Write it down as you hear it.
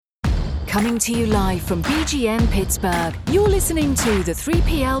Coming to you live from BGN Pittsburgh, you're listening to the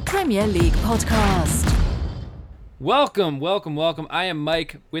 3PL Premier League podcast. Welcome. I am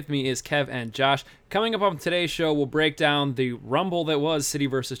Mike. With me is Kev and Josh. Coming up on today's show, we'll break down the rumble that was City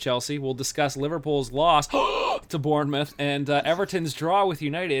versus Chelsea. We'll discuss Liverpool's loss to Bournemouth and Everton's draw with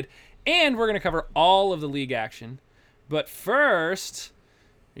United. And we're going to cover all of the league action. But first,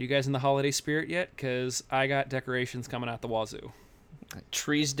 are you guys in the holiday spirit yet? Because I got decorations coming out the wazoo.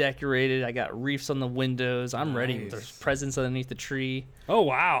 Trees decorated. I got wreaths on the windows. I'm ready. There's presents underneath the tree. Oh,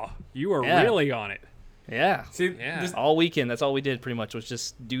 wow. You are really on it. Yeah. See, all weekend. That's all we did pretty much was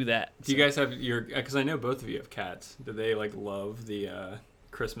just do that. Do you guys have your, because I know both of you have cats. Do they love the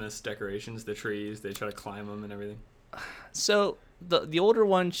Christmas decorations, the trees? They try to climb them and everything? So the older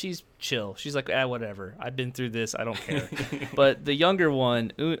one, she's chill. She's like, whatever. I've been through this. I don't care. But the younger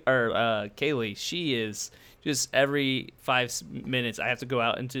one, Kaylee, she is just every 5 minutes I have to go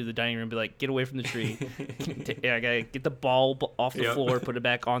out into the dining room and be like, get away from the tree. I gotta get the bulb off the floor, put it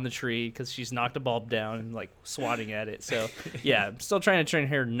back on the tree because she's knocked a bulb down and swatting at it. So yeah, I'm still trying to train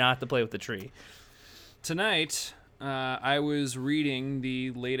her not to play with the tree. Tonight, I was reading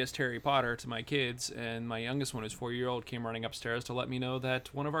the latest Harry Potter to my kids, and my youngest one, who's 4-year-old, came running upstairs to let me know that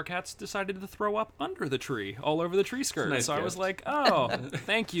one of our cats decided to throw up under the tree, all over the tree skirt. Nice so gift. I was like, oh,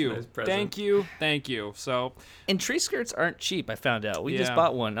 thank you. Nice present. Thank you. So, and tree skirts aren't cheap, I found out. We just Yeah.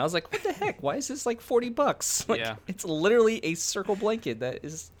 bought one. I was like, what the heck? Why is this $40? Yeah. It's literally a circle blanket that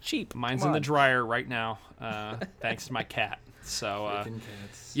is cheap. mine's Come in the on. dryer right now, thanks to my cat. So, Freaking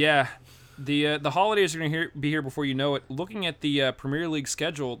cats. yeah. The holidays are going to be here before you know it. Looking at the Premier League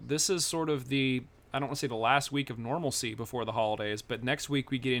schedule, this is sort of the, I don't want to say the last week of normalcy before the holidays, but next week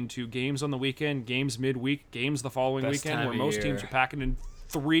we get into games on the weekend, games midweek, games the following Best weekend, time where of most year. teams are packing in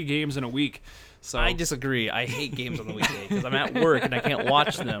 3 games in a week. So I disagree. I hate games on the weekday because I'm at work and I can't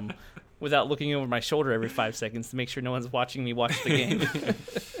watch them without looking over my shoulder every 5 seconds to make sure no one's watching me watch the game.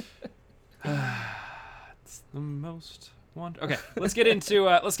 it's the most okay, let's get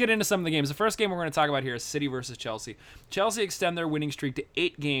into some of the games. The first game we're going to talk about here is City versus Chelsea. Chelsea extend their winning streak to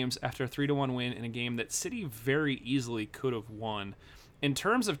 8 games after a 3-1 win in a game that City very easily could have won. In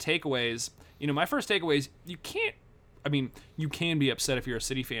terms of takeaways, my first takeaway is you can be upset if you're a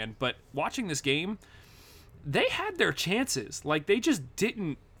City fan, but watching this game, they had their chances. They just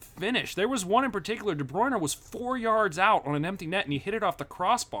didn't finish. There was one in particular. De Bruyne was 4 yards out on an empty net, and he hit it off the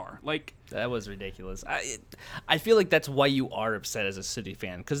crossbar. That was ridiculous. I feel like that's why you are upset as a City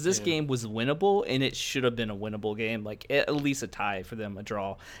fan because this game was winnable and it should have been a winnable game. At least a tie for them, a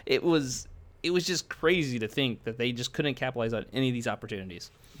draw. It was just crazy to think that they just couldn't capitalize on any of these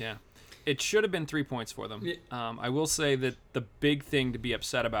opportunities. Yeah. It should have been 3 points for them. Yeah. I will say that the big thing to be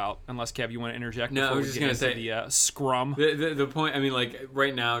upset about, unless Kev, you want to interject No, I before was we just get gonna into say the scrum. The point,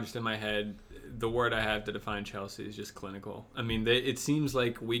 right now, just in my head, the word I have to define Chelsea is just clinical. It seems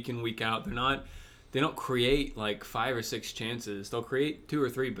like week in, week out, they don't create 5 or 6 chances. They'll create 2 or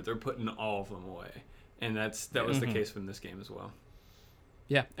 3, but they're putting all of them away. And that was the case from this game as well.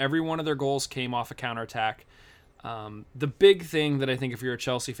 Yeah, every one of their goals came off a counterattack. The big thing that I think if you're a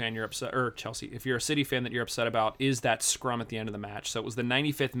Chelsea fan, you're upset, or if you're a City fan that you're upset about is that scrum at the end of the match. So it was the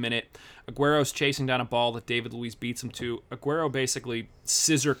 95th minute. Aguero's chasing down a ball that David Luiz beats him to. Aguero basically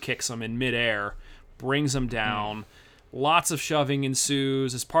scissor kicks him in midair, brings him down. Lots of shoving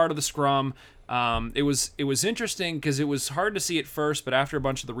ensues as part of the scrum. It was interesting because it was hard to see at first, but after a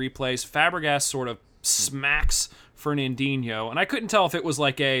bunch of the replays, Fabregas sort of smacks Fernandinho, and I couldn't tell if it was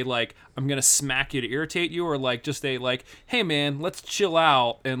I'm gonna smack you to irritate you, or just a hey man, let's chill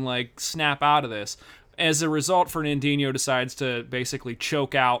out and snap out of this. As a result, Fernandinho decides to basically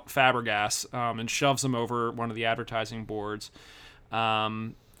choke out Fabregas and shoves him over one of the advertising boards.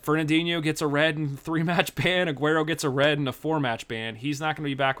 Fernandinho gets a red and 3-match ban. Aguero gets a red and a 4-match ban. He's not going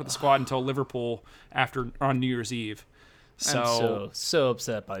to be back with the squad until Liverpool on New Year's Eve. I'm so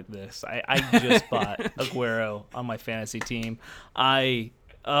upset by this. I just bought Aguero on my fantasy team.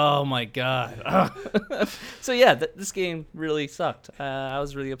 Oh my god. So yeah, this game really sucked. I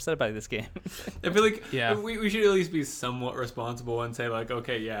was really upset by this game. I feel like we should at least be somewhat responsible and say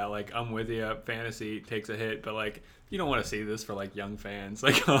okay, yeah, I'm with you. Fantasy takes a hit, but you don't want to see this for young fans,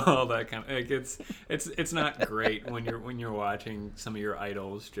 all that kind of it's not great when you're watching some of your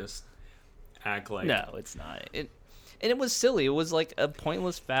idols just act like. No, it's not. And it was silly. It was a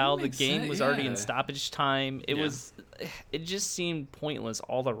pointless foul. The makes game sense, was already in yeah. stoppage time. It just seemed pointless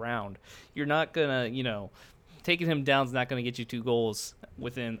all around. You're not gonna, taking him down is not going to get you 2 goals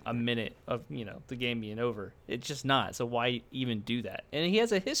within a minute of the game being over. It's just not. So why even do that? And he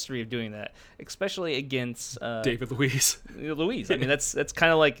has a history of doing that, especially against David Luiz. Luiz. I mean, that's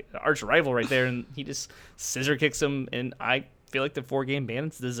kind of like arch rival right there, and he just scissor kicks him. And I feel like the 4-game ban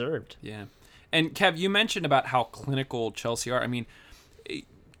is deserved. Yeah. And Kev, you mentioned about how clinical Chelsea are. I mean,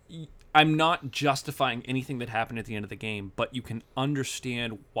 I'm not justifying anything that happened at the end of the game, but you can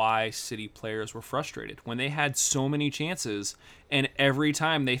understand why City players were frustrated when they had so many chances, and every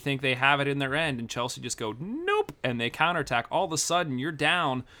time they think they have it in their end, and Chelsea just go, nope, and they counterattack. All of a sudden, you're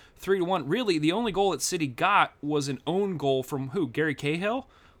down 3-1. Really, the only goal that City got was an own goal from who? Gary Cahill?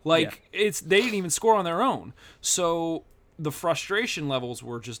 They didn't even score on their own. So the frustration levels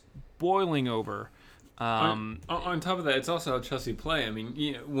were just boiling over. On top of that, it's also how Chelsea play. I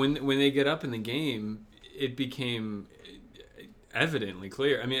mean, when they get up in the game, it became evidently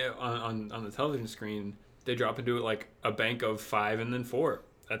clear. I mean, on the television screen, they drop into it like a bank of 5 and then 4.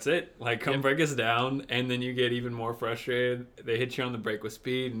 That's it. Like, come break us down, and then you get even more frustrated. They hit you on the break with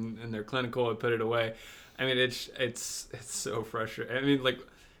speed, and they're clinical and put it away. I mean, it's so frustrating. I mean, like,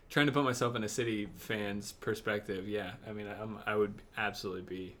 trying to put myself in a City fan's perspective, yeah. I mean, I would absolutely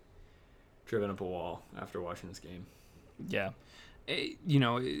be driven up a wall after watching this game. Yeah.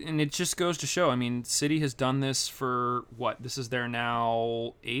 And it just goes to show, I mean, City has done this for what? This is their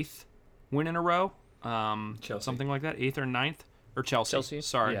now 8th win in a row? Chelsea. Something like that, 8th or 9th? Or Chelsea.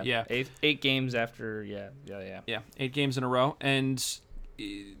 Sorry, yeah. 8 games after, yeah. Yeah, 8 games in a row. And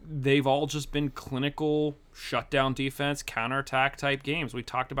they've all just been clinical, shutdown defense, counterattack type games. We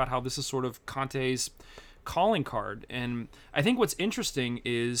talked about how this is sort of Conte's calling card, and I think what's interesting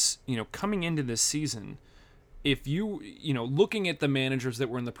is coming into this season, if you looking at the managers that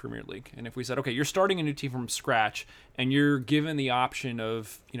were in the Premier League, and if we said, okay, you're starting a new team from scratch and you're given the option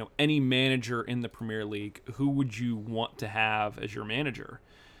of any manager in the Premier League, who would you want to have as your manager?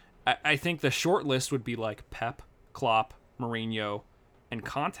 I think the short list would be like Pep, Klopp, Mourinho, and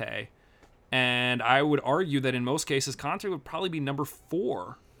Conte, and I would argue that in most cases Conte would probably be number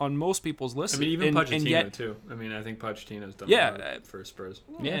 4 on most people's lists. I mean, even Pochettino too. I mean, I think Pochettino's done well for Spurs.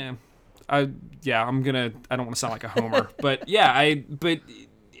 Yeah. I don't want to sound like a homer, but but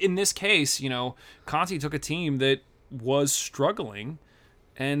in this case, Conte took a team that was struggling,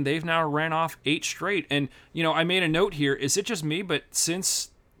 and they've now ran off 8 straight. And I made a note here. Is it just me? But since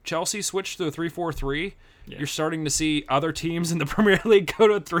Chelsea switched to a 3-4-3, you're starting to see other teams in the Premier League go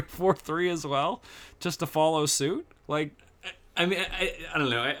to a 3-4-3 as well, just to follow suit. Like, I mean, I don't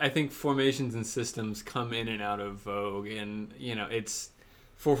know. I think formations and systems come in and out of vogue, and it's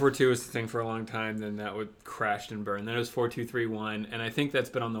 4-4-2 was the thing for a long time. Then that would crashed and burned. Then it was 4-2-3-1, and I think that's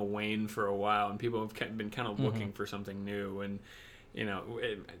been on the wane for a while. And people have been kind of looking for something new. And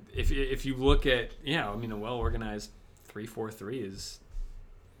if you look at a well organized 3-4-3 is.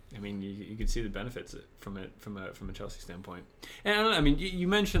 I mean, you can see the benefits from it from a Chelsea standpoint. And I don't know. I mean, you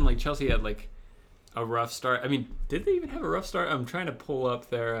mentioned like Chelsea had like a rough start. I mean, did they even have a rough start? I'm trying to pull up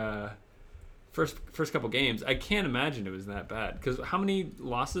their first couple games. I can't imagine it was that bad. Because how many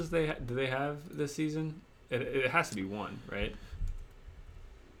losses do they have this season? It has to be 1, right?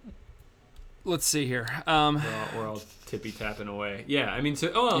 Let's see here. We're all tippy-tapping away. Yeah, I mean,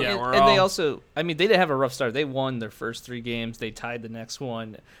 so... Oh, yeah, and they also... I mean, they did have a rough start. They won their first 3 games. They tied the next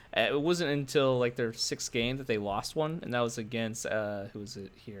one. It wasn't until, like, their 6th game that they lost one, and that was against... who was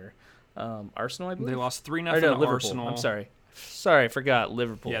it here? Arsenal, I believe? They lost 3-0 to Liverpool. Arsenal. I'm sorry. Sorry, I forgot.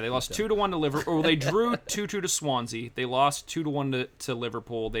 Liverpool. Yeah, they lost 2-1 to Liverpool. Or they drew 2-2 to Swansea. They lost 2-1 to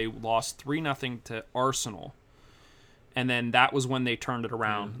Liverpool. They lost 3-0 to Arsenal. And then that was when they turned it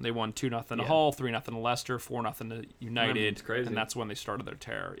around. They won 2-0 to Hull, 3-0 to Leicester, 4-0 to United. It's crazy. And that's when they started their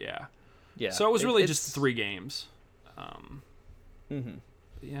tear. Yeah. Yeah. So it was really just 3 games.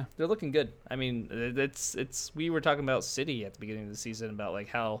 Yeah. They're looking good. I mean, it's we were talking about City at the beginning of the season about like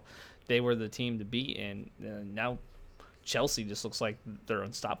how they were the team to beat, and now Chelsea just looks like they're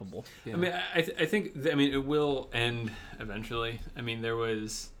unstoppable. Yeah. I mean, I think it will end eventually. I mean, there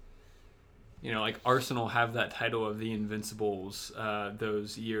was. Like Arsenal have that title of the Invincibles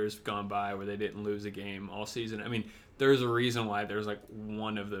those years gone by where they didn't lose a game all season. I mean, there's a reason why there's like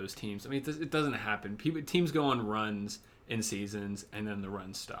one of those teams. I mean, it doesn't happen. Teams go on runs in seasons and then the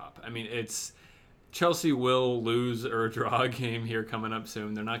runs stop. I mean, Chelsea will lose or draw a game here coming up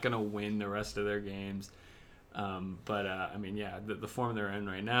soon. They're not going to win the rest of their games. But I mean, yeah, the form they're in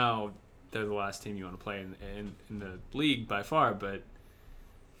right now, they're the last team you want to play in the league by far. But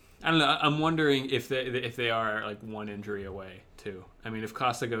I don't know. I'm wondering if they are like one injury away too. I mean, if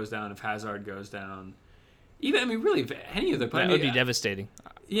Costa goes down, if Hazard goes down, really, if any of the that would be devastating.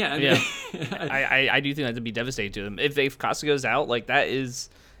 Yeah, I do think that would be devastating to them if Costa goes out. Like that is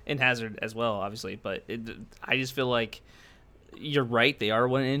in Hazard as well, obviously. But I just feel like you're right; they are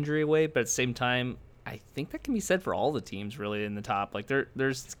one injury away. But at the same time, I think that can be said for all the teams really in the top. Like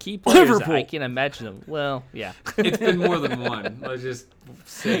there's key players Liverpool. I can't imagine them. Well, yeah, it's been more than one. Let's just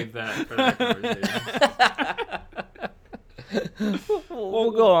save that for that conversation.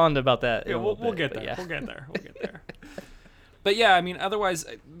 we'll go on about that. Yeah, we'll get there. Yeah. We'll get there. We'll get there. But yeah, I mean, otherwise,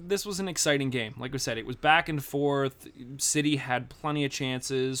 this was an exciting game. Like we said, it was back and forth. City had plenty of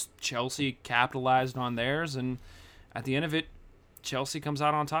chances. Chelsea capitalized on theirs, and at the end of it, Chelsea comes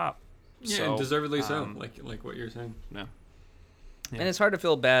out on top. Yeah, So, and deservedly so. Like what you're saying. No. And it's hard to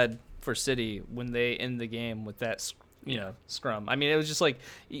feel bad for City when they end the game with that, scrum. I mean, it was just like,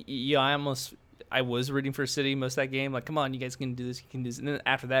 I was rooting for City most of that game. Like, come on, you guys can do this, you can do this. And then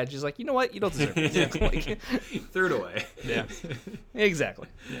after that, just like, you know what? You don't deserve it. Like, Threw it away. Yeah. exactly.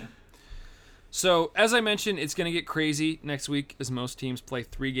 Yeah. So, as I mentioned, it's going to get crazy next week as most teams play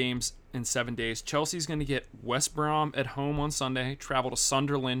 3 games in 7 days. Chelsea's going to get West Brom at home on Sunday, travel to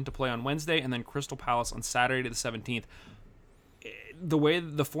Sunderland to play on Wednesday, and then Crystal Palace on Saturday the 17th.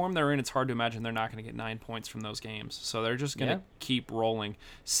 The form they're in, it's hard to imagine they're not going to get 9 points from those games. So they're just going to keep rolling.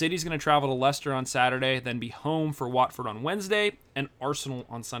 City's going to travel to Leicester on Saturday, then be home for Watford on Wednesday, and Arsenal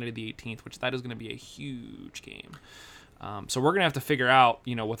on Sunday the 18th, which that is going to be a huge game. So we're going to have to figure out,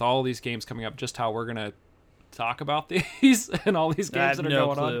 with all these games coming up, just how we're going to talk about these and all these games that are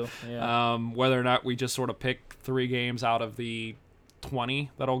going on. Yeah. Whether or not we just sort of pick 3 games out of the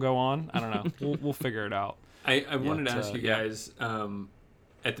 20 that'll go on. I don't know. We'll figure it out. I wanted to ask you guys,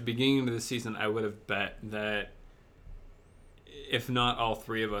 at the beginning of the season, I would have bet that if not all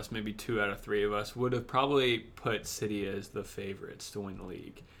 3 of us, maybe 2 out of 3 of us would have probably put City as the favorites to win the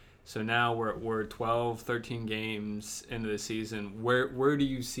league. So now we're 12, 13 games into the season. Where do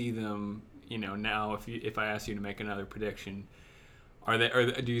you see them, now if I ask you to make another prediction?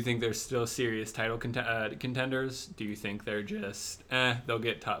 Do you think they're still serious title contenders? Do you think they're just they'll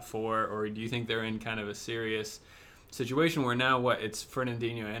get top 4, or do you think they're in kind of a serious situation where now it's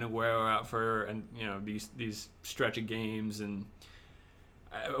Fernandinho and Aguero out for these stretch of games, and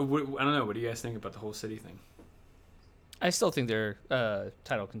I don't know. What do you guys think about the whole City thing? I still think they're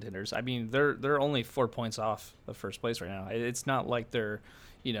title contenders. I mean, they're only 4 points off of first place right now. It's not like they're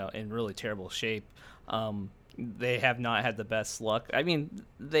in really terrible shape. They have not had the best luck. I mean,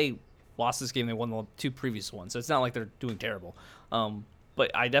 they lost this game. They won the 2 previous ones, so it's not like they're doing terrible.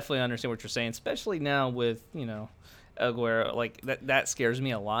 But I definitely understand what you're saying, especially now with Aguero. Like that scares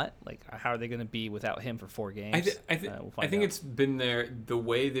me a lot. Like, how are they going to be without him for 4 games? I think it's been the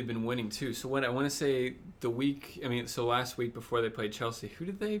way they've been winning too. So what I want to say last week before they played Chelsea, who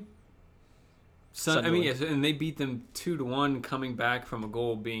did they? And they beat them 2-1 coming back from a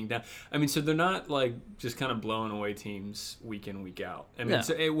goal being down. I mean, so they're not like just kind of blowing away teams week in, week out. I mean,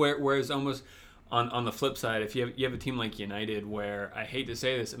 whereas almost on the flip side, if you have a team like United, where I hate to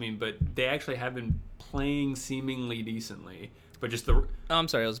say this, but they actually have been playing seemingly decently, but just I'm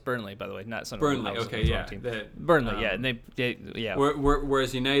sorry, it was Burnley, by the way, not Sunderland. Burnley. Okay, yeah, Burnley, yeah, and they.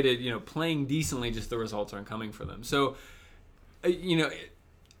 Whereas United, playing decently, just the results aren't coming for them. So,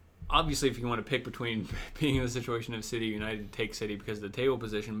 obviously, if you want to pick between being in the situation of City, United take City because of the table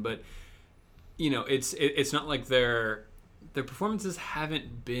position, but it's not like their performances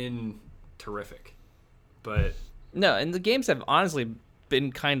haven't been terrific, but no, and the games have honestly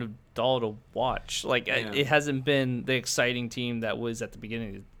been kind of dull to watch. Like it hasn't been the exciting team that was at the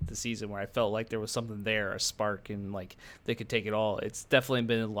beginning of the season, where I felt like there was something there, a spark, and like they could take it all. It's definitely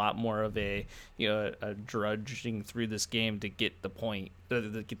been a lot more of a drudging through this game to get the point,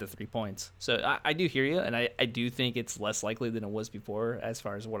 to get the 3 points. So I do hear you, and I do think it's less likely than it was before as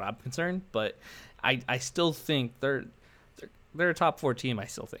far as what I'm concerned. But I still think they're a top 4 team. I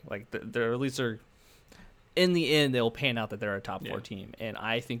still think they're at least they're. In the end, they'll pan out that they're a top 4 team, and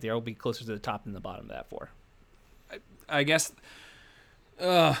I think they'll be closer to the top than the bottom of that 4. I guess,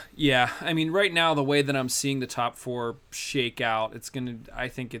 yeah. I mean, right now, the way that I'm seeing the top 4 shake out, I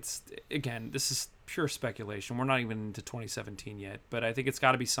think it's, again, this is pure speculation. We're not even into 2017 yet, but I think it's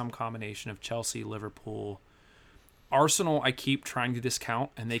got to be some combination of Chelsea, Liverpool, Arsenal. I keep trying to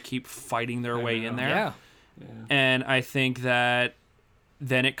discount, and they keep fighting their way in there. Yeah. And I think that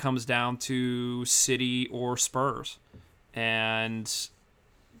then it comes down to City or Spurs. And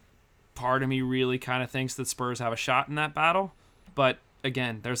part of me really kind of thinks that Spurs have a shot in that battle. But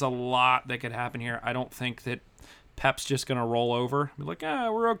again, there's a lot that could happen here. I don't think that Pep's just going to roll over and be like,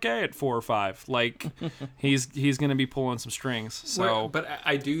 we're okay at 4 or 5. Like, he's going to be pulling some strings. So, but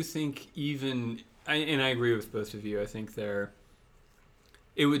I do think and I agree with both of you. I think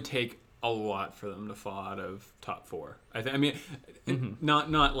it would take a lot for them to fall out of top 4. I mean,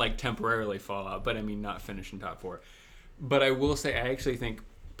 not like temporarily fall out, but I mean not finish in top 4. But I will say I actually think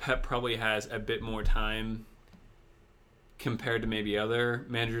Pep probably has a bit more time compared to maybe other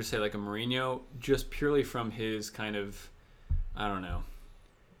managers, say like a Mourinho, just purely from his kind of, I don't know,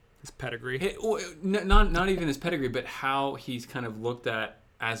 his pedigree. Not even his pedigree, but how he's kind of looked at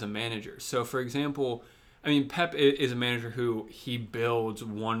as a manager. So, for example, I mean, Pep is a manager who he builds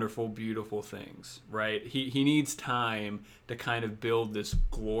wonderful, beautiful things, right? He needs time to kind of build this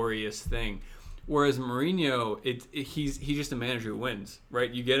glorious thing. Whereas Mourinho, he's just a manager who wins,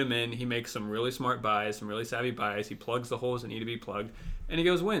 right? You get him in, he makes some really smart buys, some really savvy buys, he plugs the holes that need to be plugged, and he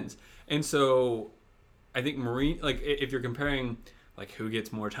goes wins. And so I think Mourinho, like if you're comparing like who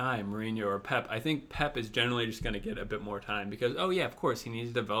gets more time, Mourinho or Pep, I think Pep is generally just going to get a bit more time because, oh yeah, of course, he needs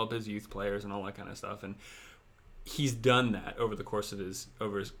to develop his youth players and all that kind of stuff. And he's done that over the course of his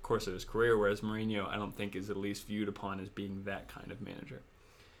career, whereas Mourinho, I don't think is at least viewed upon as being that kind of manager.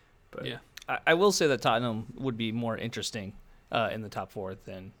 But yeah. I will say that Tottenham would be more interesting in the top 4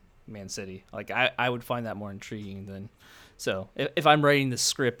 than Man City. Like I would find that more intriguing than. So if I'm writing the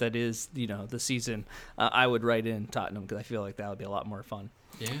script that is the season, I would write in Tottenham because I feel like that would be a lot more fun.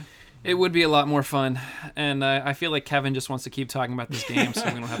 Yeah. It would be a lot more fun, and I feel like Kevin just wants to keep talking about this game, so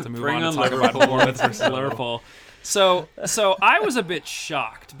we don't have to move on to talk about Bournemouth versus Liverpool. So I was a bit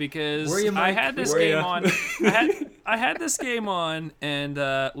shocked because I had this game on. I had this game on, and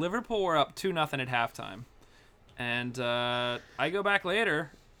Liverpool were up 2-0 at halftime, and I go back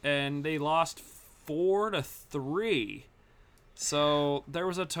later, and they lost 4-3. So there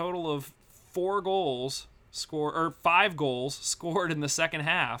was a total of 5 goals scored in the second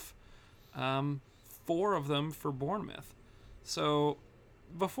half. 4 of them for Bournemouth. So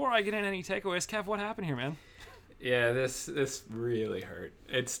before I get in any takeaways, Kev, what happened here, man? Yeah, this really hurt.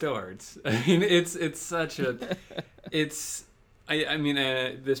 It still hurts. I mean, it's such a, I mean,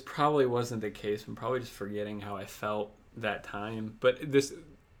 this probably wasn't the case. I'm probably just forgetting how I felt that time. But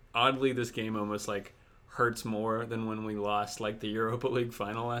oddly, this game almost like hurts more than when we lost like the Europa League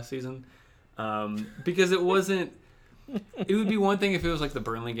final last season, because it wasn't. It would be one thing if it was like the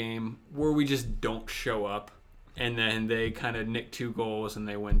Burnley game where we just don't show up and then they kind of nick 2 goals and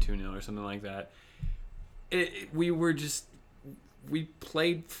they win 2-0 or something like that. We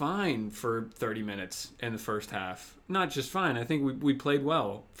played fine for 30 minutes in the first half. Not just fine. I think we played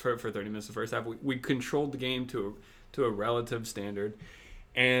well for 30 minutes the first half. We controlled the game to a relative standard.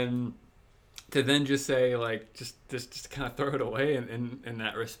 And to then just say, like, just kind of throw it away in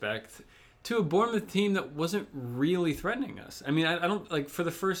that respect to a Bournemouth team that wasn't really threatening us. I mean, I don't, like, for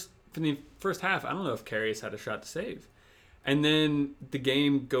the first half, I don't know if Karius had a shot to save. And then the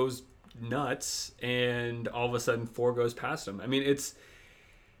game goes nuts, and all of a sudden 4 goes past him. I mean, it's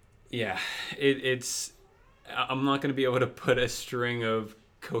I'm not going to be able to put a string of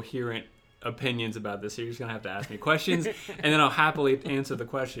coherent opinions about this, so you're just going to have to ask me questions, and then I'll happily answer the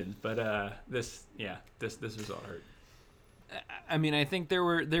questions. But this result hurt. I mean, I think there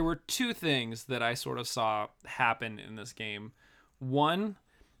were 2 things that I sort of saw happen in this game. One,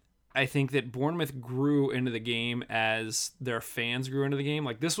 I think that Bournemouth grew into the game as their fans grew into the game.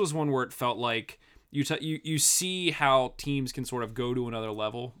 Like, this was one where it felt like you see how teams can sort of go to another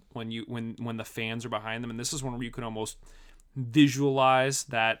level when the fans are behind them, and this is one where you can almost visualize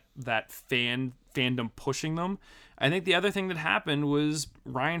that fandom pushing them. I think the other thing that happened was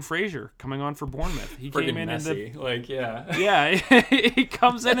Ryan Fraser coming on for Bournemouth. He came in messy. He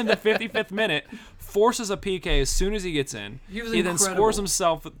comes in the 55th minute, forces a PK as soon as he gets in. He then scores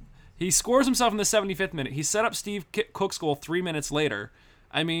himself. He scores himself in the 75th minute. He set up Steve Cook's goal 3 minutes later.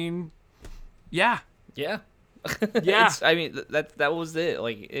 I mean, yeah. I mean, that was it.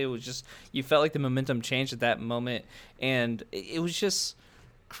 Like, it was just, you felt like the momentum changed at that moment, and it was just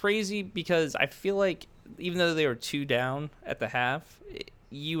crazy because I feel like even though they were 2 down at the half,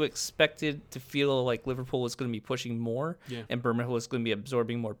 you expected to feel like Liverpool was going to be pushing more, and Bournemouth was going to be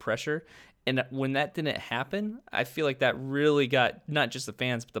absorbing more pressure. And when that didn't happen, I feel like that really got not just the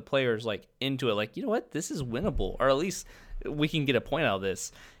fans but the players like into it. Like, you know what, this is winnable, or at least we can get a point out of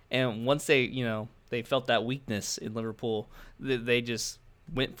this. And once they felt that weakness in Liverpool, they just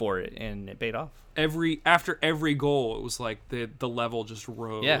went for it, and it paid off. After every goal, it was like the level just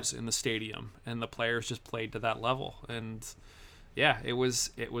rose in the stadium, and the players just played to that level. And it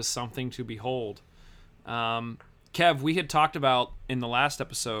was something to behold. Kev, we had talked about in the last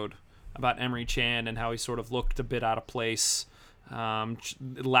episode about Emre Can and how he sort of looked a bit out of place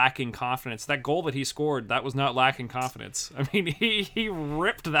lacking confidence. That goal that he scored, that was not lacking confidence. I mean, he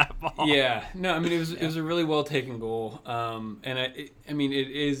ripped that ball. Yeah, no, I mean it was a really well taken goal, and I mean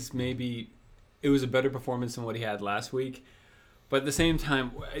it was a better performance than what he had last week, but at the same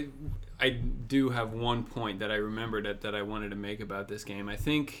time, I do have one point that I remembered that I wanted to make about this game. I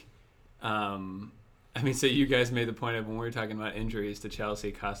think, I mean, so you guys made the point of when we were talking about injuries to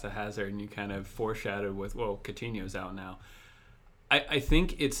Chelsea, Costa Hazard, and you kind of foreshadowed with, well, Coutinho's out now. I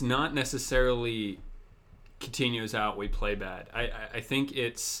think it's not necessarily Coutinho's out, we play bad. I think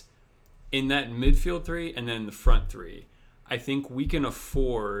it's in that midfield three and then the front three. I think we can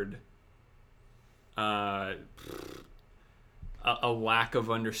afford a lack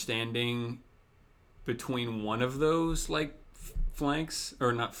of understanding between one of those, like, flanks,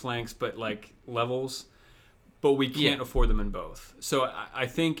 or not flanks, but like levels, but we can't afford them in both. So I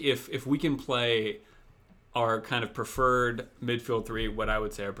think if we can play our kind of preferred midfield three, what I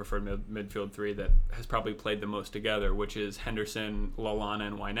would say our preferred midfield three that has probably played the most together, which is Henderson, Lallana,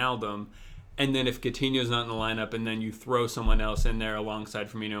 and Wijnaldum, and then if Coutinho's not in the lineup and then you throw someone else in there alongside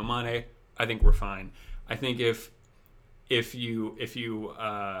Firmino and Mane, I think we're fine. I think if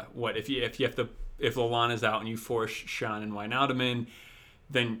Lallana's out and you force Sean and Wijnaldum in,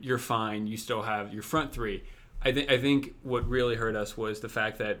 then you're fine. You still have your front three. I think what really hurt us was the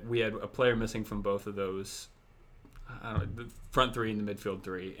fact that we had a player missing from both of those, the front three and the midfield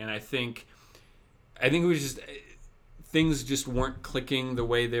three. And I think it was just things just weren't clicking the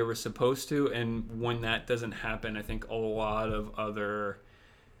way they were supposed to. And when that doesn't happen, I think a lot of other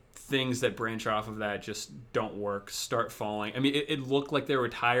things that branch off of that just don't work, start falling. I mean, it looked like they were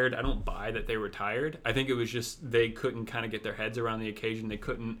tired. I don't buy that they were tired. I think it was just they couldn't kind of get their heads around the occasion.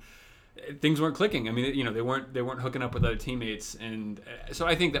 Things weren't clicking. I mean, they weren't hooking up with other teammates, and so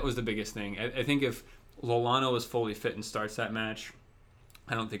I think that was the biggest thing. I think if Lallana was fully fit and starts that match,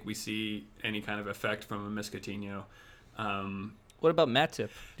 I don't think we see any kind of effect from a missed Coutinho. What about Matip?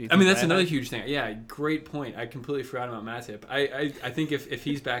 I mean, that's another huge thing. Yeah, great point. I completely forgot about Matip. I think if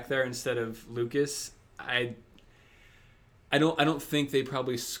he's back there instead of Lucas, I don't think they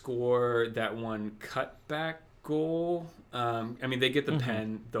probably score that one cutback goal. I mean, they get the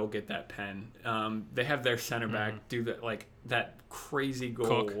pen, they'll get that pen. They have their center back do that crazy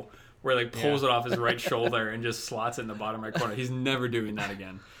goal Cook, where like pulls it off his right shoulder and just slots it in the bottom right corner. He's never doing that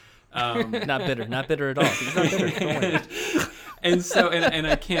again. Not bitter at all. He's not bitter. Don't worry. And so, and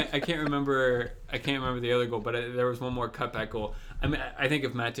I can't remember the other goal, but there was one more cutback goal. I mean, I think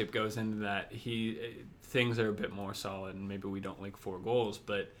if Matip goes into that, things are a bit more solid, and maybe we don't like 4 goals.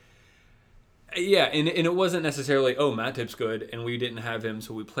 But yeah, and it wasn't necessarily Matip's good, and we didn't have him,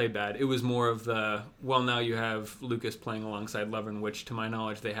 so we played bad. It was more of now you have Lucas playing alongside Lovren, which to my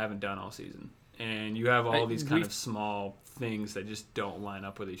knowledge they haven't done all season, and you have all these kind of small things that just don't line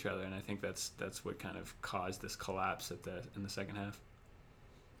up with each other, and I think that's what kind of caused this collapse in the second half.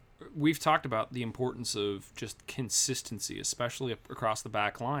 We've talked about the importance of just consistency, especially across the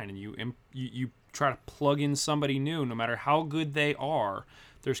back line, and you try to plug in somebody new, no matter how good they are.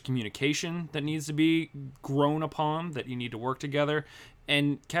 There's communication that needs to be grown upon, that you need to work together.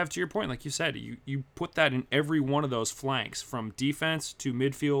 And Kev, to your point, like you said, you put that in every one of those flanks, from defense to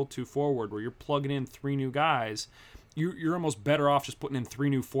midfield to forward, where you're plugging in 3 new guys. You're almost better off just putting in 3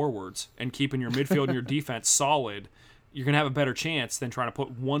 new forwards and keeping your midfield and your defense solid. You're going to have a better chance than trying to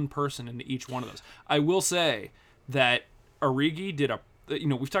put one person into each one of those. I will say that Origi did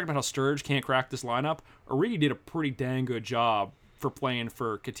we've talked about how Sturridge can't crack this lineup. Origi did a pretty dang good job for playing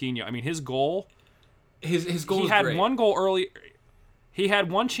for Coutinho. I mean, his goal... His goal he had great. one goal early... He had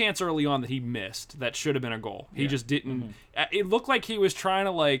one chance early on that he missed that should have been a goal. He just didn't... It looked like he was trying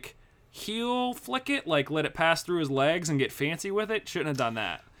to, heel flick it, let it pass through his legs and get fancy with it. Shouldn't have done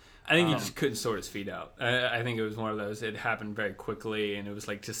that. I think he just couldn't sort his feet out. I think it was one of those, it happened very quickly, and it was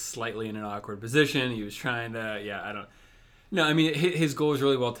just slightly in an awkward position. He was trying to, No, I mean, his goal was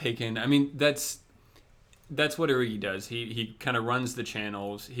really well taken. I mean, that's what Origi does. He kind of runs the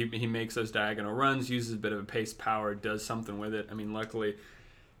channels. He makes those diagonal runs, uses a bit of a pace power, does something with it. I mean, luckily,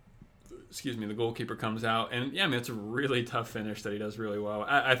 the goalkeeper comes out, and yeah, I mean, it's a really tough finish that he does really well.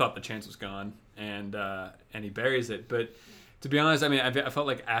 I thought the chance was gone, and he buries it. But to be honest, I mean, I felt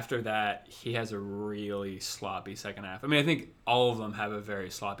like after that, he has a really sloppy second half. I mean, I think all of them have a very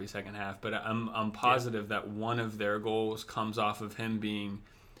sloppy second half, but I'm positive that one of their goals comes off of him being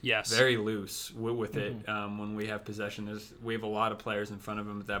very loose with it. When we have possession, we have a lot of players in front of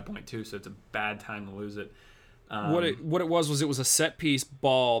him at that point too, so it's a bad time to lose it. What it was a set piece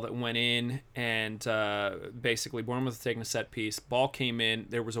ball that went in, and basically Bournemouth was taking a set piece. Ball came in,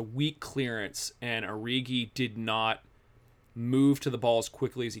 there was a weak clearance, and Origi did not move to the ball as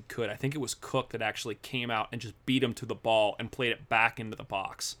quickly as he could. I think it was Cook that actually came out and just beat him to the ball and played it back into the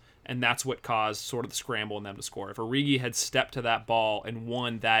box. And that's what caused sort of the scramble in them to score. If Origi had stepped to that ball and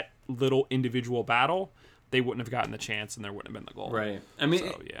won that little individual battle, they wouldn't have gotten the chance and there wouldn't have been the goal. Right. I mean,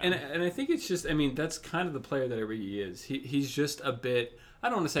 so, yeah. and I think it's just, I mean, that's kind of the player that Origi is. He's just a bit, I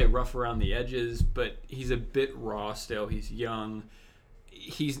don't want to say rough around the edges, but he's a bit raw still. He's young.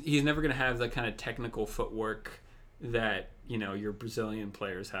 He's never going to have the kind of technical footwork that, you know, your Brazilian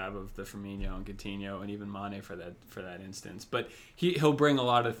players have of the Firmino and Coutinho and even Mane for that instance. But he'll bring a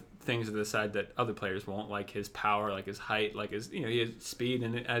lot of things to the side that other players won't, like his power, like his height, like his, you know, he has speed,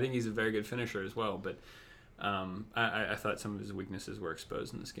 and I think he's a very good finisher as well. But I thought some of his weaknesses were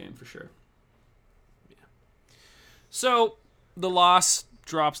exposed in this game for sure. Yeah. So the loss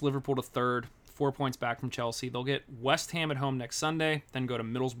drops Liverpool to third, 4 points back from Chelsea. They'll get West Ham at home next Sunday, then go to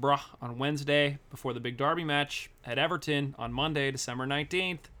Middlesbrough on Wednesday before the big derby match at Everton on Monday, December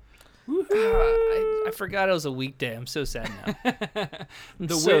 19th. I forgot it was a weekday. I'm so sad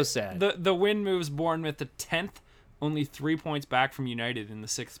now. Sad. The win moves Bournemouth to 10th, only 3 points back from United in the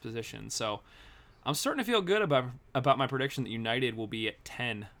 6th position. So I'm starting to feel good about my prediction that United will be at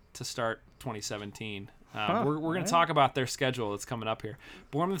 10 to start 2017. We're going to talk about their schedule that's coming up here.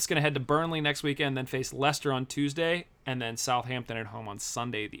 Bournemouth's going to head to Burnley next weekend, then face Leicester on Tuesday, and then Southampton at home on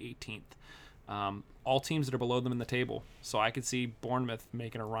Sunday the 18th. All teams that are below them in the table. So I could see Bournemouth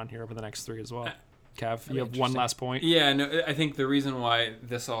making a run here over the next 3 as well. Kev, you have one last point? Yeah, no, I think the reason why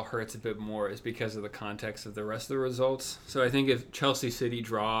this all hurts a bit more is because of the context of the rest of the results. So I think if Chelsea City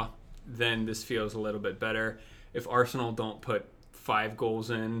draw, then this feels a little bit better. If Arsenal don't put 5 goals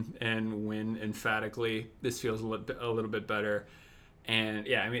in and win emphatically, this feels a little bit better. And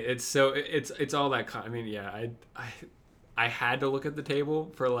yeah, I mean, it's all that. I mean, yeah, I had to look at the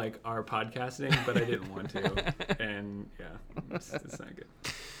table for like our podcasting, but I didn't want to. And yeah, it's not good.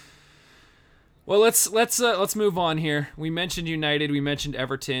 Well, let's move on here. We mentioned United, we mentioned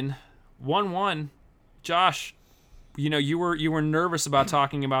Everton, 1-1. Josh, you know, you were nervous about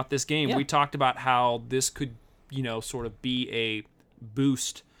talking about this game. Yeah. We talked about how this could, you know, sort of be a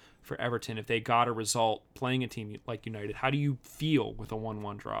boost for Everton if they got a result playing a team like United. How do you feel with a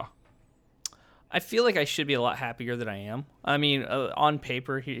 1-1 draw? I feel like I should be a lot happier than I am. I mean, on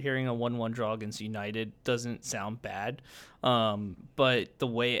paper, hearing a 1-1 draw against United doesn't sound bad, but the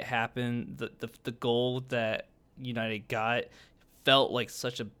way it happened, the goal that United got felt like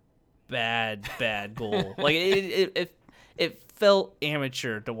such a bad goal. Like it felt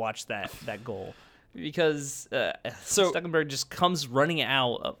amateur to watch that goal. Because Stekelenburg just comes running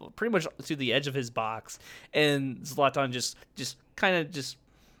out pretty much to the edge of his box, and Zlatan just kind of just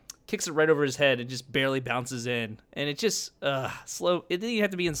kicks it right over his head and just barely bounces in. And it just slow. It didn't even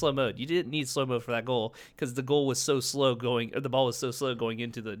have to be in slow mode. You didn't need slow mode for that goal because the goal was so slow going, or the ball was so slow going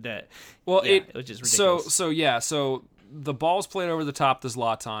into the net. Well, yeah, it was just ridiculous. So the ball's played over the top to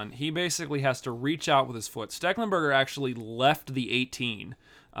Zlatan. He basically has to reach out with his foot. Stekelenburger actually left the 18.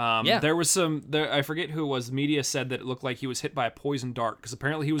 There was I forget who it was. Media said that it looked like he was hit by a poison dart because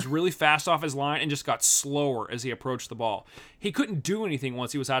apparently he was really fast off his line and just got slower as he approached the ball. He couldn't do anything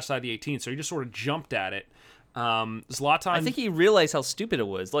once he was outside the 18, so he just sort of jumped at it. Zlatan, I think he realized how stupid it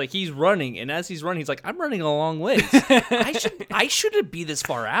was. Like, he's running, and as he's running, he's like, I'm running a long ways. I shouldn't be this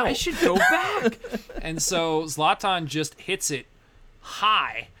far out. I should go back. And so Zlatan just hits it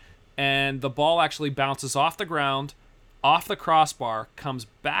high, and the ball actually bounces off the ground, off the crossbar, comes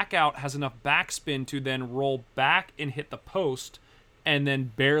back out, has enough backspin to then roll back and hit the post, and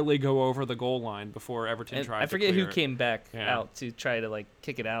then barely go over the goal line before Everton tried to I forget who clear it. came back out to try to like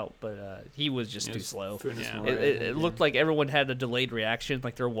kick it out, but he was just too slow. Yeah. It looked like everyone had a delayed reaction,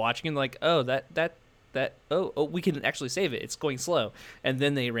 like they're watching and like, oh, we can actually save it. It's going slow. And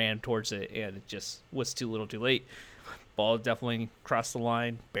then they ran towards it, and it just was too little too late. Ball definitely crossed the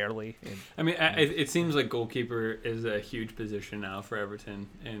line, barely. I mean, it seems like goalkeeper is a huge position now for Everton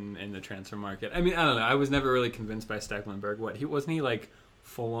in the transfer market. I mean, I don't know. I was never really convinced by Stekelenburg. Wasn't he like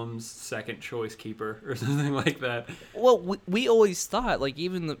Fulham's second choice keeper or something like that? Well, we always thought, like,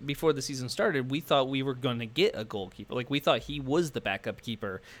 even before the season started, we thought we were going to get a goalkeeper. Like, we thought he was the backup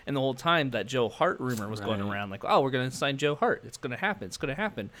keeper. And the whole time that Joe Hart rumor was going around, like, oh, we're going to sign Joe Hart. It's going to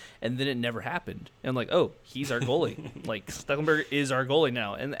happen. And then it never happened. And like, oh, he's our goalie. Like, Stekelenburg is our goalie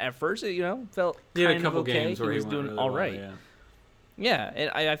now. And at first, it, felt kind a couple of okay. games where he was doing really all well, right. Yeah,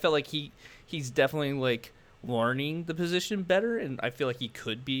 and I felt like he's definitely, like, learning the position better, and I feel like he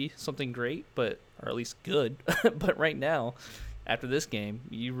could be something great, or at least good. But right now, after this game,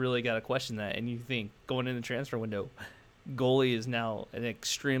 you really got to question that, and you think going in the transfer window, goalie is now an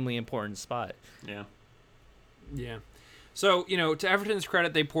extremely important spot. Yeah. So, to Everton's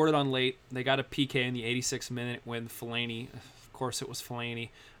credit, they poured it on late. They got a PK in the 86th minute when Fellaini, of course it was Fellaini,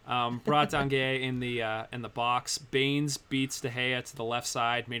 brought down Gay in the box. Baines beats De Gea to the left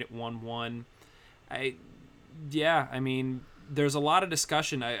side, made it 1-1. There's a lot of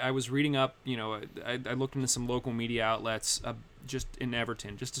discussion. I was reading up, I looked into some local media outlets just in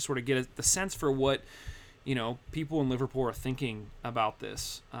Everton, just to sort of get the sense for what, people in Liverpool are thinking about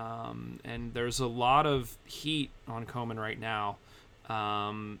this. And there's a lot of heat on Koeman right now.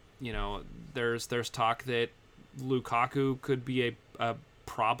 There's talk that Lukaku could be a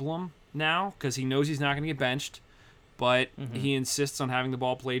problem now because he knows he's not going to get benched, but he insists on having the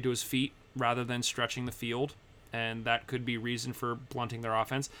ball played to his feet rather than stretching the field. And that could be reason for blunting their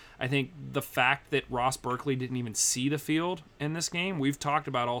offense. I think the fact that Ross Berkeley didn't even see the field in this game, we've talked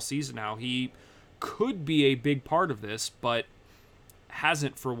about all season how he could be a big part of this, but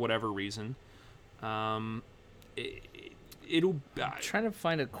hasn't for whatever reason. I'm trying to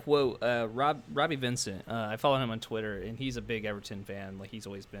find a quote. Robbie Vincent, I follow him on Twitter, and he's a big Everton fan, like he's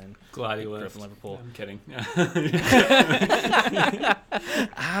always been. Glad he left. From Liverpool. I'm kidding.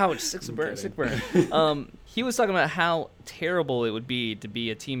 Ouch! Sick burn. He was talking about how terrible it would be to be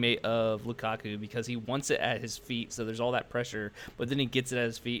a teammate of Lukaku because he wants it at his feet, so there's all that pressure, but then he gets it at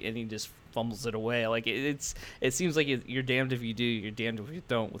his feet and he just fumbles it away. Like it seems like you're damned if you do, you're damned if you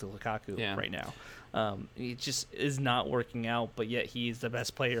don't with Lukaku right now. It just is not working out, but yet he's the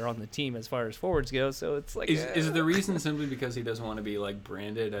best player on the team as far as forwards go. So it's like, is the reason simply because he doesn't want to be like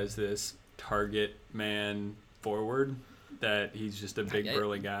branded as this target man forward, that he's just a big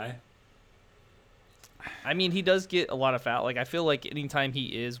burly guy? I mean, he does get a lot of foul. Like I feel like anytime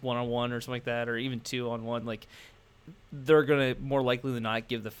he is 1-on-1 or something like that, or even 2-on-1, like they're gonna more likely than not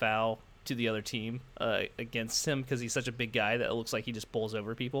give the foul to the other team against him because he's such a big guy that it looks like he just bowls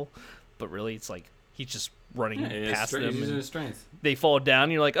over people, but really it's like he's just running past them. He's using his strength. They fall down.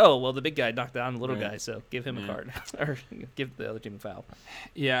 And you're like, oh well, the big guy knocked down the little guy, so give him a card or give the other team a foul.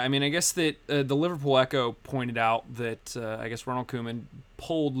 Yeah, I mean, I guess that the Liverpool Echo pointed out that I guess Ronald Koeman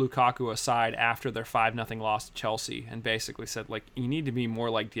pulled Lukaku aside after their 5-0 loss to Chelsea and basically said, like, you need to be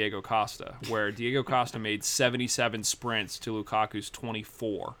more like Diego Costa, where Diego Costa made 77 sprints to Lukaku's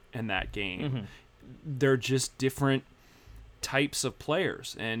 24 in that game. They're just different types of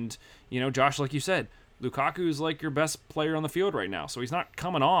players. And, Josh, like you said, Lukaku is like your best player on the field right now, so he's not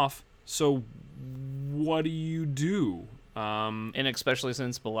coming off. So what do you do? And especially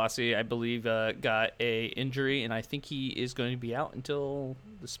since Bolasie, I believe, got a injury, and I think he is going to be out until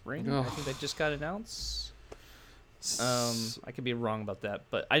the spring. I think that just got announced. I could be wrong about that,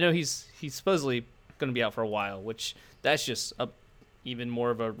 but I know he's supposedly going to be out for a while, which that's just even more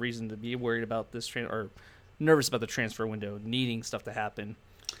of a reason to be worried about this or nervous about the transfer window, needing stuff to happen.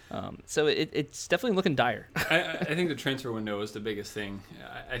 So it's definitely looking dire. I think the transfer window is the biggest thing.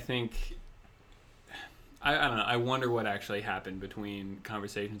 I think. I don't know. I wonder what actually happened between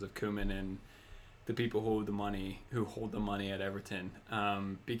conversations of Koeman and the people who hold the money at Everton.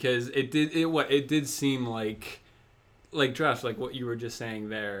 Because it did seem like Josh, like what you were just saying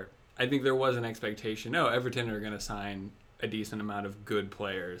there. I think there was an expectation. No, Everton are going to sign a decent amount of good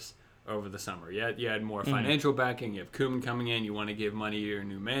players over the summer. You had more financial backing. You have Koeman coming in. You want to give money to your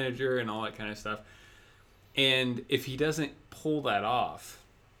new manager and all that kind of stuff. And if he doesn't pull that off,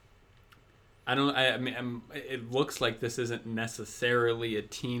 it looks like this isn't necessarily a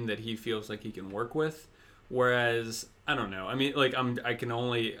team that he feels like he can work with. Whereas, I don't know. I mean, like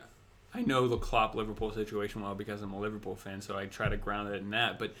I know the Klopp Liverpool situation well because I'm a Liverpool fan, so I try to ground it in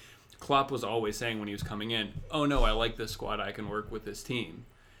that. But Klopp was always saying when he was coming in, "Oh no, I like this squad. I can work with this team."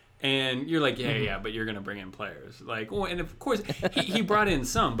 And you're like, yeah, but you're going to bring in players. Like, well, and of course, he brought in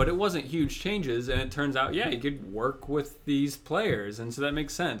some, but it wasn't huge changes. And it turns out, he could work with these players. And so that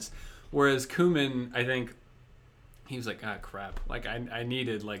makes sense. Whereas Koeman, I think, he was like, crap. Like, I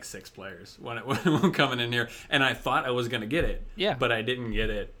needed like 6 players when I'm coming in here. And I thought I was going to get it. Yeah. But I didn't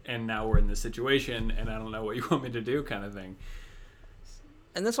get it. And now we're in this situation, and I don't know what you want me to do kind of thing.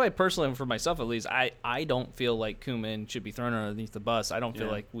 And that's why personally, for myself at least, I don't feel like Koeman should be thrown underneath the bus. I don't feel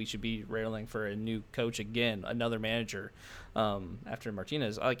like we should be railing for a new coach again, another manager after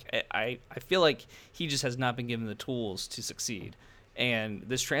Martinez. Like I feel like he just has not been given the tools to succeed. And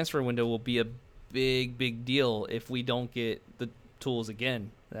this transfer window will be a big deal if we don't get the tools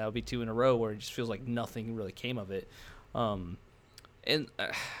again. That'll be 2 in a row where it just feels like nothing really came of it. And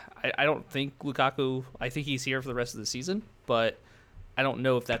I don't think Lukaku, I think he's here for the rest of the season, but I don't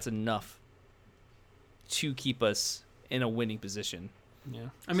know if that's enough to keep us in a winning position. Yeah.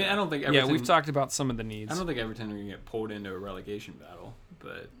 I mean, I don't think Everton... Yeah, we've talked about some of the needs. I don't think Everton are going to get pulled into a relegation battle,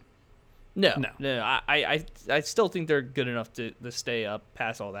 but... No. I still think they're good enough to stay up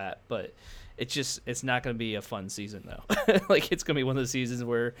past all that, but it's not going to be a fun season though. Like it's going to be one of those seasons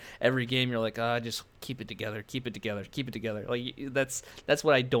where every game you're like, just keep it together. Like that's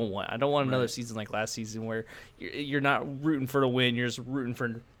what I don't want. I don't want another season like last season where you're not rooting for the win. You're just rooting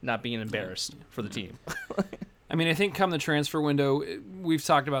for not being embarrassed for the team. I mean, I think come the transfer window, we've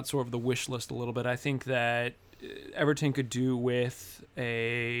talked about sort of the wish list a little bit. I think that Everton could do with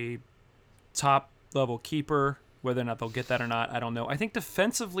a top-level keeper. Whether or not they'll get that or not, I don't know. I think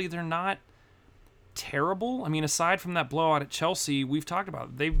defensively they're not terrible. I mean, aside from that blowout at Chelsea, we've talked about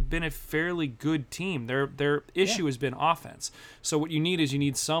it. They've been a fairly good team. Their issue has been offense. So what you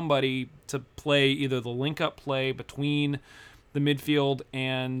need somebody to play either the link-up play between the midfield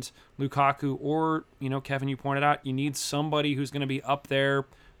and Lukaku, or, Kevin, you pointed out, you need somebody who's going to be up there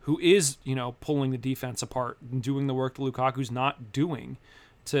who is, pulling the defense apart and doing the work that Lukaku's not doing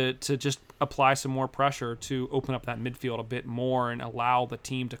to just apply some more pressure to open up that midfield a bit more and allow the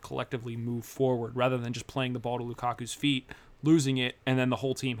team to collectively move forward rather than just playing the ball to Lukaku's feet, losing it, and then the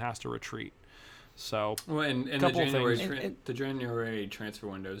whole team has to retreat. So, and the January transfer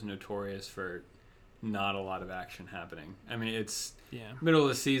window is notorious for not a lot of action happening. I mean, it's middle of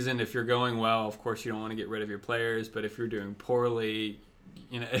the season. If you're going well, of course, you don't want to get rid of your players, but if you're doing poorly,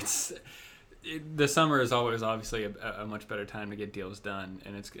 the summer is always obviously a much better time to get deals done,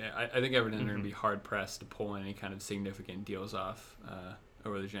 and I think Everton are going to be hard pressed to pull any kind of significant deals off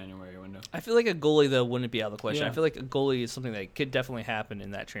over the January window. I feel like a goalie though wouldn't be out of the question. I feel like a goalie is something that could definitely happen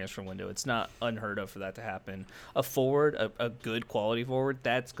in that transfer window. It's not unheard of for that to happen. A forward, a good quality forward,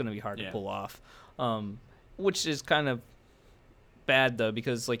 that's going to be hard to pull off, which is kind of bad though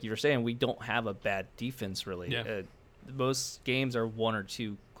because like you were saying, we don't have a bad defense really. Most games are 1 or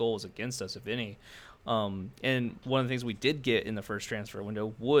 2 goals against us, if any. And one of the things we did get in the first transfer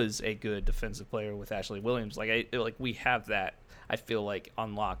window was a good defensive player with Ashley Williams. We have that, I feel like,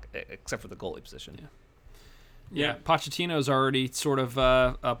 on lock, except for the goalie position. Yeah, Pochettino's already sort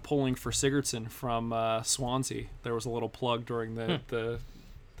of pulling for Sigurdsson from Swansea. There was a little plug during the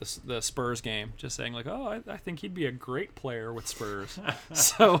Spurs game, just saying like, I think he'd be a great player with Spurs.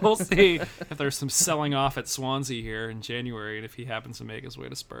 So we'll see if there's some selling off at Swansea here in January and if he happens to make his way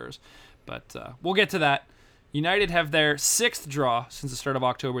to Spurs. But we'll get to that. United have their 6th draw since the start of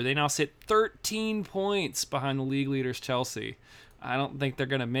October. They now sit 13 points behind the league leaders Chelsea. I don't think they're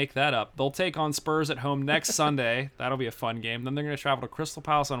going to make that up. They'll take on Spurs at home next Sunday. That'll be a fun game. Then they're going to travel to Crystal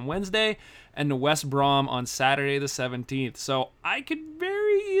Palace on Wednesday and to West Brom on Saturday the 17th. So I could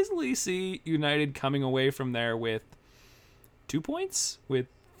very easily see United coming away from there with 2 points, with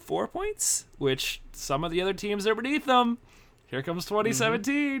 4 points, which some of the other teams are beneath them. Here comes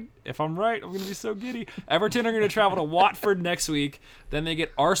 2017. If I'm right, I'm going to be so giddy. Everton are going to travel to Watford next week. Then they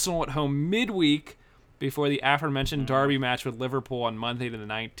get Arsenal at home midweek before the aforementioned derby match with Liverpool on Monday to the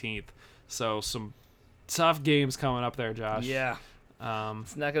 19th. So some tough games coming up there, Josh. Yeah.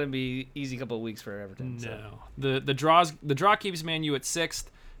 It's not going to be easy couple of weeks for Everton. No. So. The draw keeps Man U at 6th,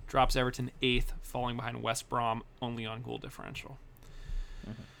 drops Everton 8th, falling behind West Brom only on goal differential.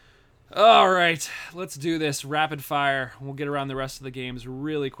 All right, let's do this rapid fire. We'll get around the rest of the games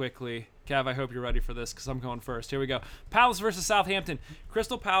really quickly. Kev, I hope you're ready for this because I'm going first. Here we go. Palace versus Southampton.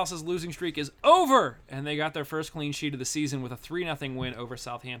 Crystal Palace's losing streak is over, and they got their first clean sheet of the season with a 3-0 win over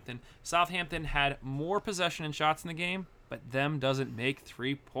Southampton. Southampton had more possession and shots in the game, but them doesn't make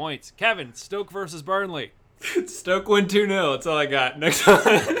 3 points. Kevin, Stoke versus Burnley. Stoke win 2-0. That's all I got. Next one.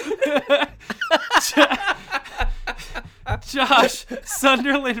 Josh,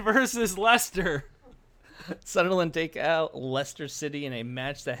 Sunderland versus Leicester. Sunderland take out Leicester City in a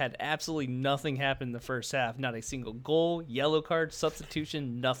match that had absolutely nothing happen in the first half. Not a single goal, yellow card,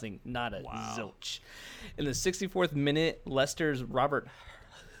 substitution, nothing. Not a zilch. In the 64th minute, Leicester's Robert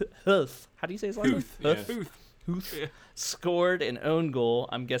Huth, how do you say his last name? Huth scored an own goal,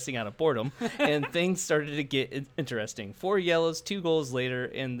 I'm guessing out of boredom, and things started to get interesting. 4 yellows, 2 goals later,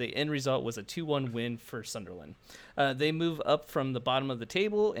 and the end result was a 2-1 win for Sunderland. They move up from the bottom of the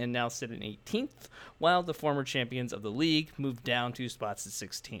table and now sit in 18th, while the former champions of the league move down 2 spots to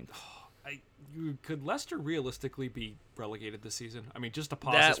 16th. Could Leicester realistically be relegated this season? I mean, just to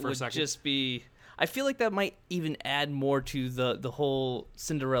pause this for a second. That would just be... I feel like that might even add more to the whole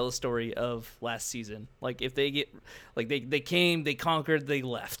Cinderella story of last season. Like, if they get... Like, they came, they conquered, they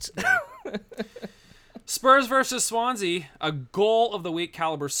left. Spurs versus Swansea. A goal of the week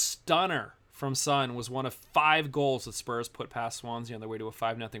caliber stunner from Son was one of 5 goals that Spurs put past Swansea on their way to a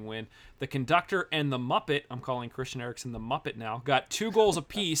 5-0 win. The conductor and the Muppet, I'm calling Christian Eriksen the Muppet now, got 2 goals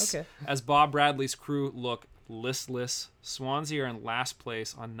apiece as Bob Bradley's crew look listless. Swansea are in last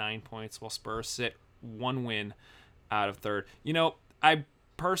place on 9 points, while Spurs sit 1 win out of third. You know, I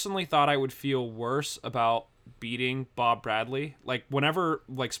personally thought I would feel worse about beating Bob Bradley. Like, whenever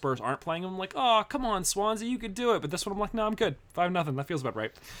like Spurs aren't playing him, I'm like, oh, come on, Swansea, you could do it. But this one, I'm like, no, I'm good. 5-0. That feels about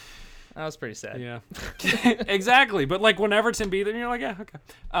right. That was pretty sad. Yeah, exactly. But like when Everton beat them, you're like, yeah, okay.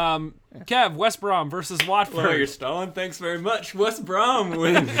 Kev, West Brom versus Watford. Well, you're stalling. Thanks very much. West Brom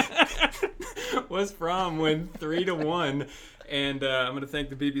win. West Brom win 3-1. And I'm going to thank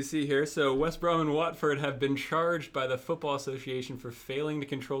the BBC here. So West Brom and Watford have been charged by the Football Association for failing to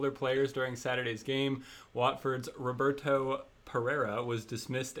control their players during Saturday's game. Watford's Roberto Pereira was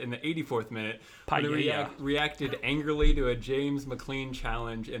dismissed in the 84th minute when he reacted angrily to a James McLean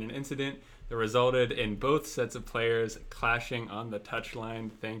challenge in an incident that resulted in both sets of players clashing on the touchline.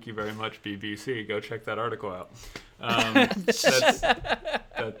 Thank you very much, BBC. Go check that article out.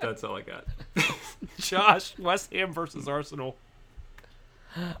 That's all I got. Josh, West Ham versus Arsenal.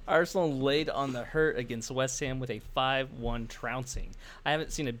 Arsenal laid on the hurt against West Ham with a 5-1 trouncing. I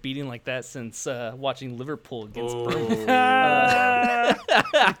haven't seen a beating like that since watching Liverpool against Burnley.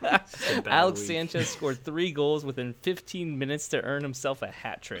 Alex Sanchez scored 3 goals within 15 minutes to earn himself a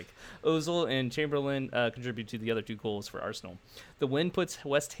hat trick. Ozil and Chamberlain contribute to the other 2 goals for Arsenal. The win puts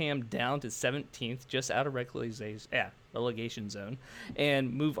West Ham down to 17th, just out of relegation zone,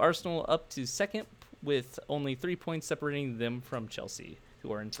 and move Arsenal up to second with only 3 points separating them from Chelsea,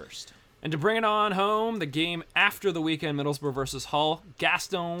 who are in first. And to bring it on home, the game after the weekend, Middlesbrough versus Hull,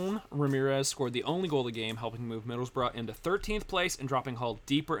 Gaston Ramirez scored the only goal of the game, helping move Middlesbrough into 13th place and dropping Hull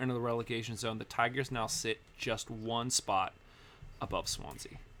deeper into the relegation zone. The Tigers now sit just 1 spot above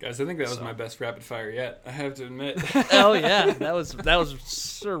Swansea. Guys, I think that was my best rapid fire yet. I have to admit. Oh yeah, that was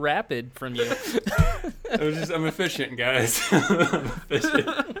so rapid from you. I'm efficient, guys. I'm efficient.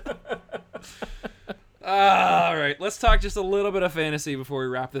 All right, let's talk just a little bit of fantasy before we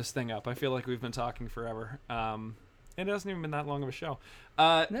wrap this thing up. I feel like we've been talking forever. It hasn't even been that long of a show.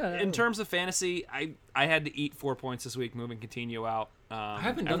 In terms of fantasy, I had to eat 4 points this week, moving Coutinho out. I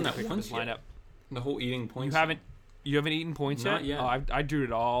haven't done that once yet. The whole eating points. You haven't eaten points Not yet? yet. Oh, I do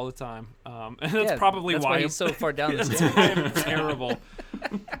it all the time. And that's probably why he's so far down this game. I'm terrible.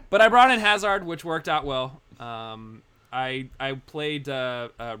 But I brought in Hazard, which worked out well. I played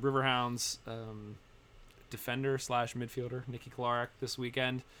Riverhounds defender / midfielder Nicky Clark this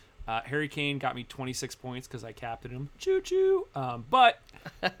weekend. Harry Kane got me 26 points because I captained him. Choo-choo. But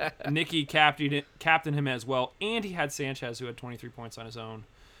Nicky captained him as well, and he had Sanchez, who had 23 points on his own.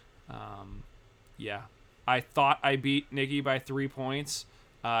 Yeah. I thought I beat Nicky by 3 points,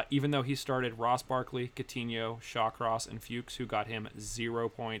 even though he started Ross Barkley, Coutinho, Shawcross, and Fuchs, who got him 0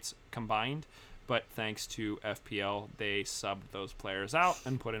 points combined. But thanks to FPL, they subbed those players out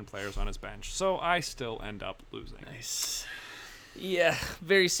and put in players on his bench. So I still end up losing. Nice. Yeah,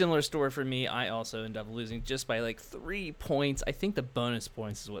 very similar story for me. I also end up losing just by like 3 points. I think the bonus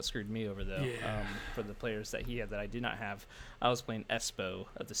points is what screwed me over, though, for the players that he had that I did not have. I was playing Espo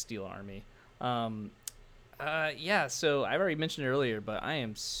of the Steel Army. So I already mentioned it earlier, but I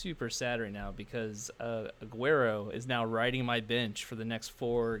am super sad right now because Aguero is now riding my bench for the next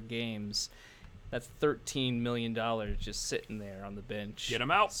 4 games. That's $13 million just sitting there on the bench. Get him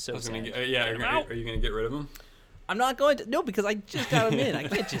out. So are you going to get rid of him? I'm not going to. No, because I just got him in. I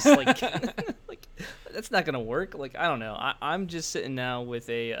can't just like that's not going to work. Like, I don't know. I'm just sitting now with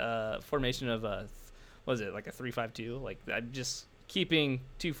a formation of what is it, like a 3-5-2? Like, I'm just keeping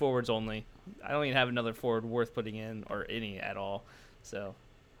 2 forwards only. I don't even have another forward worth putting in or any at all. So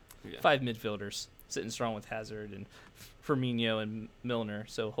 5 midfielders sitting strong with Hazard and Firmino and Milner.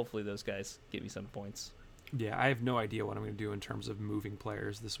 So hopefully those guys get me some points. Yeah, I have no idea what I'm going to do in terms of moving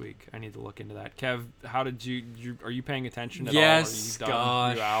players this week. I need to look into that. Kev, how did you are you paying attention at all? Yes,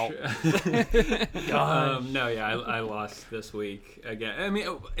 gosh. You out? I lost this week again. I mean,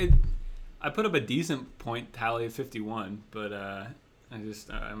 I put up a decent point tally of 51, but I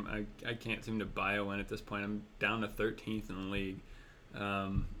can't seem to buy a win at this point. I'm down to 13th in the league.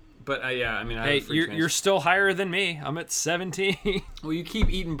 You're still higher than me. I'm at 17. Well, you keep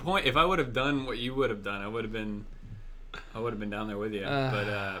eating point. If I would have done what you would have done, I would have been down there with you.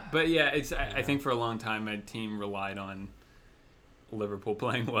 But yeah, I think for a long time my team relied on Liverpool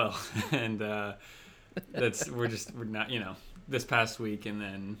playing well, and we're not, this past week, and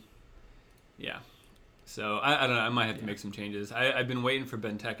then So I don't know. I might have to make some changes. I've been waiting for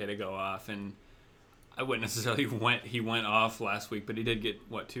Benteke to go off, and I wouldn't necessarily he went off last week, but he did get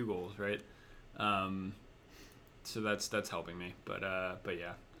 2 goals, right? So that's helping me. But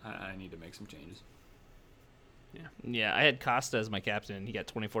yeah, I need to make some changes. Yeah, I had Costa as my captain, and he got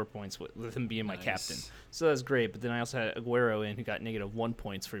 24 points with him being my captain. Nice. So that's great. But then I also had Aguero in, who got -1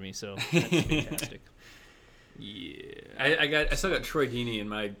 points for me. So that's fantastic. Yeah, I still got Troy Deeney in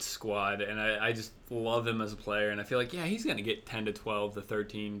my squad, and I just love him as a player, and I feel like he's gonna get 10 to 12 to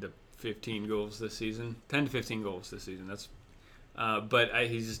 13 to 15 goals this season, 10 to 15 goals this season. That's but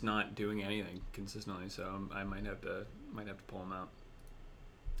he's just not doing anything consistently, so I might have to pull him out.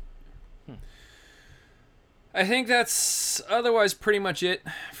 I think that's otherwise pretty much it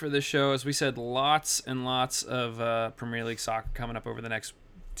for this show. As we said, lots and lots of Premier League soccer coming up over the next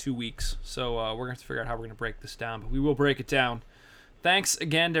 2 weeks. So we're going to have to figure out how we're going to break this down, but we will break it down. Thanks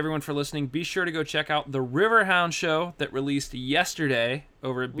again to everyone for listening. Be sure to go check out the Riverhound show that released yesterday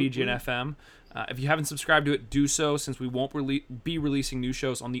over at BGN FM. If you haven't subscribed to it, do so, since we won't be releasing new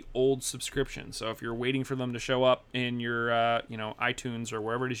shows on the old subscription. So if you're waiting for them to show up in your iTunes or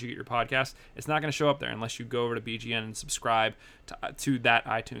wherever it is you get your podcast, it's not going to show up there unless you go over to BGN and subscribe to that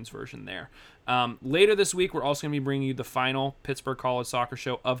iTunes version there. Later this week, we're also going to be bringing you the final Pittsburgh College Soccer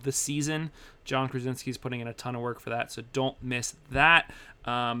show of the season. John Krasinski's putting in a ton of work for that, so don't miss that.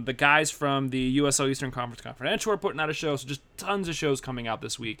 The guys from the USL Eastern Conference Confidential are putting out a show, so just tons of shows coming out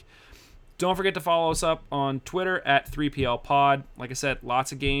this week. Don't forget to follow us up on Twitter at 3PL Pod. Like I said,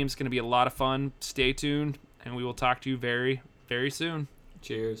 lots of games. Going to be a lot of fun. Stay tuned, and we will talk to you very, very soon.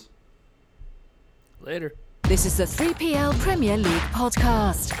 Cheers. Later. This is the 3PL Premier League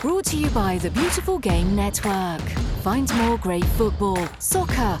podcast, brought to you by the Beautiful Game Network. Find more great football,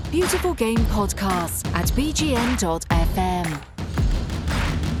 soccer, beautiful game podcasts at bgn.fm.